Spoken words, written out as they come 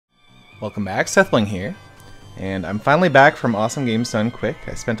Welcome back, SethBling here, and I'm finally back from Awesome Games Done Quick.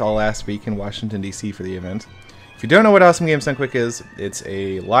 I spent all last week in Washington, D.C. for the event. If you don't know what Awesome Games Done Quick is, it's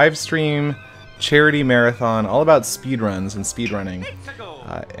a live stream charity marathon all about speedruns and speedrunning,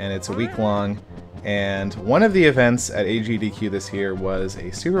 and it's a week long. And one of the events at AGDQ this year was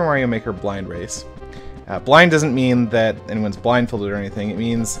a Super Mario Maker blind race. Blind doesn't mean that anyone's blindfolded or anything, it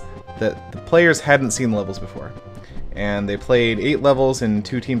means that the players hadn't seen the levels before. And they played 8 levels in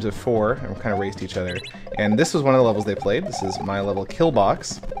 2 teams of 4, and kind of raced each other. And this was one of the levels they played. This is my level,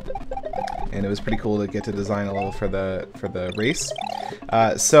 Killbox, and it was pretty cool to get to design a level for the race.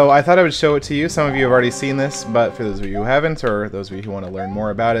 So I thought I would show it to you. Some of you have already seen this, but for those of you who haven't, or those of you who want to learn more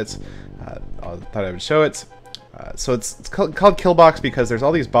about it, I thought I would show it. So it's called Killbox because there's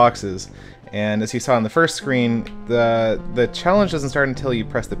all these boxes, and as you saw on the first screen, the challenge doesn't start until you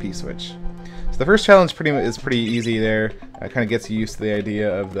press the P switch. So the first challenge is pretty easy there. It kind of gets you used to the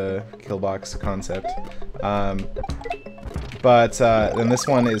idea of the Killbox concept. But then this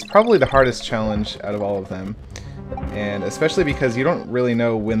one is probably the hardest challenge out of all of them. And especially because you don't really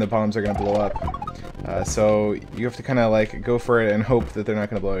know when the bombs are going to blow up. So you have to kind of like go for it and hope that they're not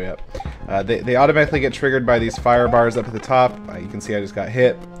going to blow you up. They automatically get triggered by these fire bars up at the top. You can see I just got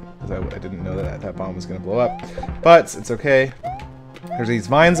hit because I didn't know that bomb was going to blow up. But it's okay. There's these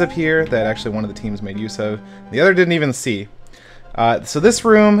vines up here that actually one of the teams made use of. The other didn't even see. So this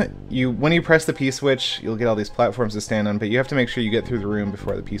room, when you press the P switch, you'll get all these platforms to stand on, but you have to make sure you get through the room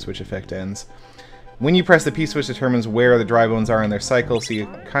before the P switch effect ends. When you press the P switch, determines where the dry bones are in their cycle, so you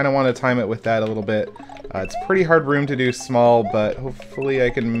kind of want to time it with that a little bit. It's a pretty hard room to do small, but hopefully I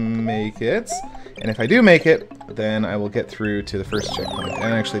can make it. And if I do make it, then I will get through to the first checkpoint,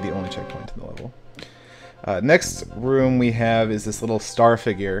 and actually the only checkpoint in the level. Next room we have is this little star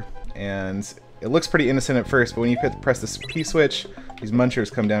figure, and it looks pretty innocent at first, but when you press this P switch, these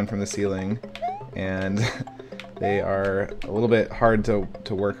munchers come down from the ceiling, and they are a little bit hard to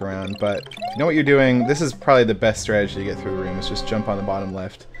work around, but if you know what you're doing, this is probably the best strategy to get through the room, is just jump on the bottom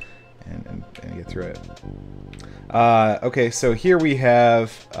left and get through it. Okay, so here we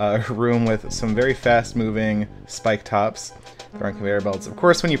have a room with some very fast-moving spike tops. They're on conveyor belts. Of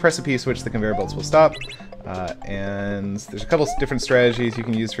course, when you press the P switch, the conveyor belts will stop. And there's a couple different strategies you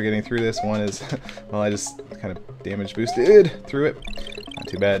can use for getting through this. One is, well, I just kind of damage boosted through it. Not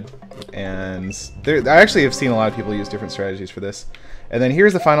too bad. And I actually have seen a lot of people use different strategies for this. And then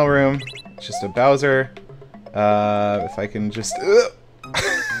here's the final room. It's just a Bowser. If I can just...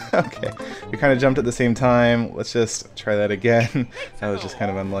 Okay, we kind of jumped at the same time. Let's just try that again. That was just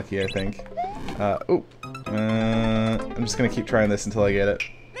kind of unlucky, I think. I'm just going to keep trying this until I get it.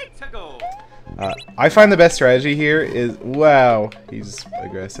 I find the best strategy here is... Wow, he's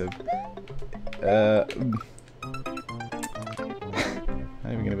aggressive. Not even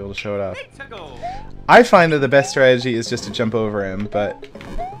going to be able to show it off. I find that the best strategy is just to jump over him, but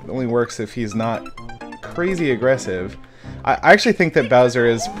it only works if he's not crazy aggressive. I actually think that Bowser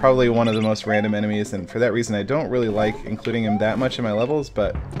is probably one of the most random enemies, and for that reason I don't really like including him that much in my levels,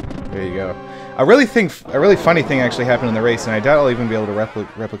 but there you go. A really funny thing actually happened in the race, and I doubt I'll even be able to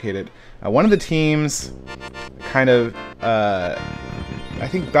replicate it. One of the teams kind of, I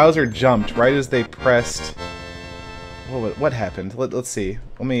think Bowser jumped right as they pressed... What happened? Let's see.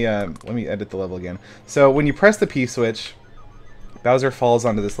 Let me edit the level again. So when you press the P switch, Bowser falls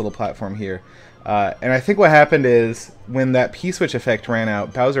onto this little platform here. And I think what happened is, when that P switch effect ran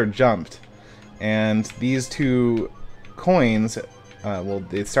out, Bowser jumped. And these 2 coins, well,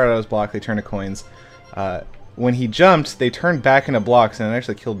 they started out as blocks, they turned to coins. When he jumped, they turned back into blocks, and it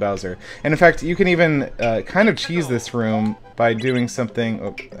actually killed Bowser. And in fact, you can even kind of cheese this room by doing something...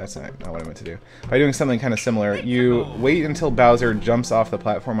 Oh, that's not what I meant to do. By doing something kind of similar. You wait until Bowser jumps off the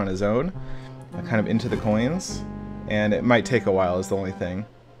platform on his own, kind of into the coins. And it might take a while, is the only thing.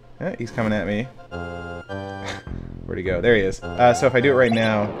 He's coming at me. Where'd he go? There he is. So if I do it right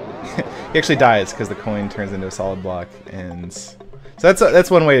now, he actually dies because the coin turns into a solid block. And so that's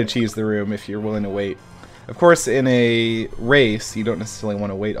one way to cheese the room if you're willing to wait. Of course, in a race, you don't necessarily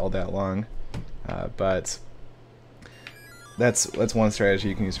want to wait all that long, but that's one strategy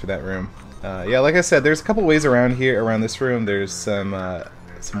you can use for that room. Yeah, like I said, there's a couple ways around this room. There's some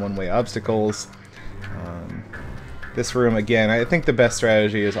one-way obstacles. This room, again, I think the best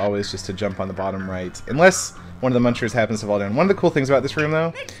strategy is always just to jump on the bottom right, unless one of the munchers happens to fall down. One of the cool things about this room,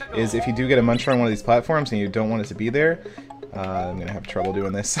 though, is if you do get a muncher on one of these platforms and you don't want it to be there, I'm gonna have trouble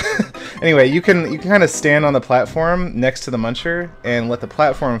doing this. Anyway, you can kind of stand on the platform next to the muncher and let the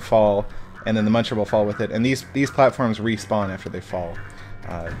platform fall, and then the muncher will fall with it. And these platforms respawn after they fall.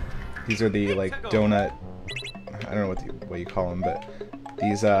 These are the like donut. I don't know what you call them, but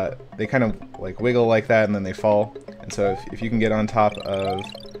these they kind of like wiggle like that and then they fall. And so if you can get on top of,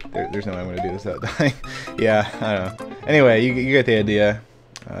 there's no way I'm going to do this without dying. Yeah, I don't know. Anyway, you get the idea.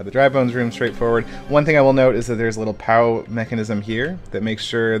 The dry bones room, straightforward. One thing I will note is that there's a little POW mechanism here that makes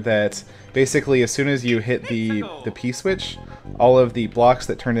sure that basically as soon as you hit the P switch, all of the blocks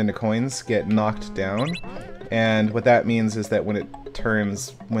that turned into coins get knocked down. And what that means is that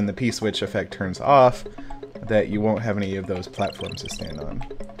when the P switch effect turns off, that you won't have any of those platforms to stand on.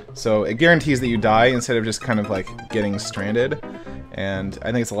 So it guarantees that you die instead of just kind of like getting stranded. And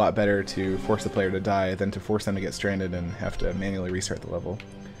I think it's a lot better to force the player to die than to force them to get stranded and have to manually restart the level.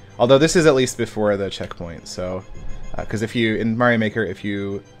 Although this is at least before the checkpoint, so because if you in Mario Maker, if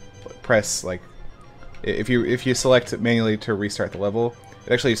you press like if you select manually to restart the level,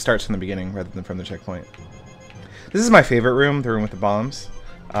 it actually starts from the beginning rather than from the checkpoint. This is my favorite room, the room with the bombs.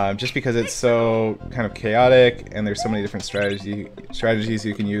 Just because it's so kind of chaotic and there's so many different strategies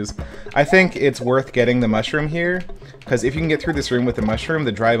you can use. I think it's worth getting the mushroom here, because if you can get through this room with the mushroom,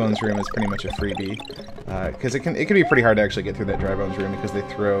 the dry bones room is pretty much a freebie. Because it can be pretty hard to actually get through that dry bones room because they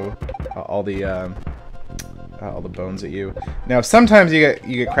throw all the bones at you. Now sometimes you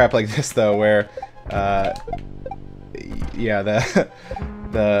get crap like this though, where yeah, the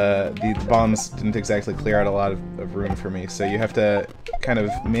bombs didn't exactly clear out a lot of room for me, so you have to kind of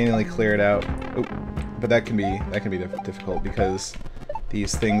manually clear it out. Oh, but that can be difficult because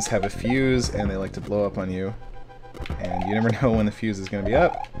these things have a fuse and they like to blow up on you, and you never know when the fuse is going to be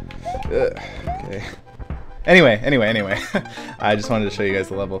up. Okay. Anyway, I just wanted to show you guys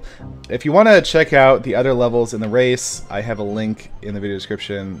the level. If you want to check out the other levels in the race, I have a link in the video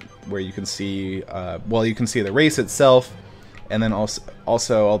description where you can see, well, you can see the race itself, and then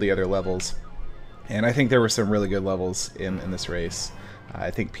also all the other levels. And I think there were some really good levels in this race.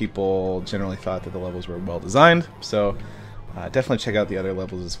 I think people generally thought that the levels were well designed, so definitely check out the other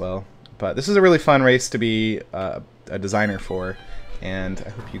levels as well. But this is a really fun race to be a designer for, and I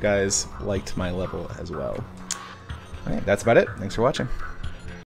hope you guys liked my level as well. Alright, that's about it. Thanks for watching.